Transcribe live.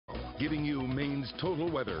giving you Maine's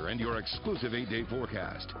total weather and your exclusive 8-day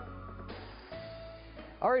forecast.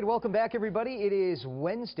 All right, welcome back, everybody. It is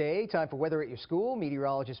Wednesday, time for Weather at Your School.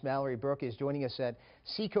 Meteorologist Mallory Brooke is joining us at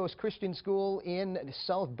Seacoast Christian School in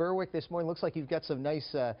South Berwick this morning. Looks like you've got some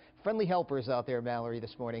nice, friendly helpers out there, Mallory,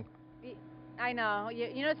 this morning. I know.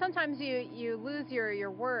 You know, sometimes you lose your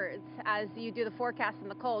words as you do the forecast in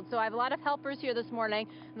the cold. So I have a lot of helpers here this morning.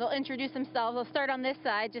 They'll introduce themselves. They'll start on this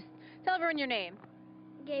side. Just tell everyone your name.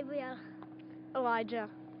 Gabriel. Elijah.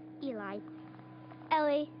 Eli.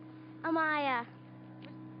 Ellie. Amaya.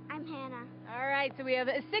 I'm Hannah. All right, so we have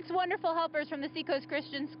 6 wonderful helpers from the Seacoast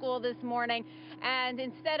Christian School this morning. And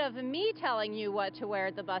instead of me telling you what to wear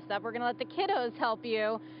at the bus stop, we're going to let the kiddos help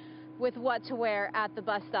you with what to wear at the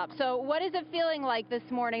bus stop. So what is it feeling like this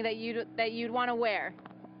morning that you'd want to wear?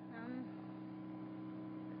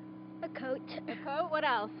 A coat. A coat? What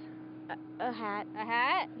else? A hat. A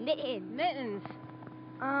hat? Mittens. Mittens.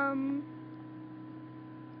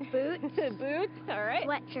 Boots. Boots, all right.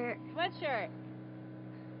 Sweatshirt. Sweatshirt.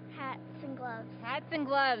 Hats and gloves. Hats and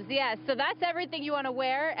gloves, yes. So that's everything you want to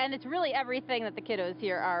wear, and it's really everything that the kiddos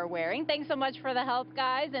here are wearing. Thanks so much for the help,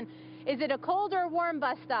 guys. And is it a cold or a warm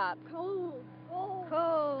bus stop? Cold. Cold.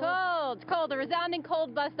 Cold. Cold. Cold. A resounding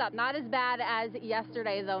cold bus stop. Not as bad as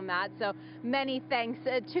yesterday, though, Matt. So many thanks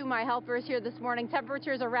to my helpers here this morning.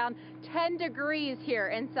 Temperatures around 10 degrees here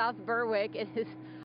in South Berwick. It is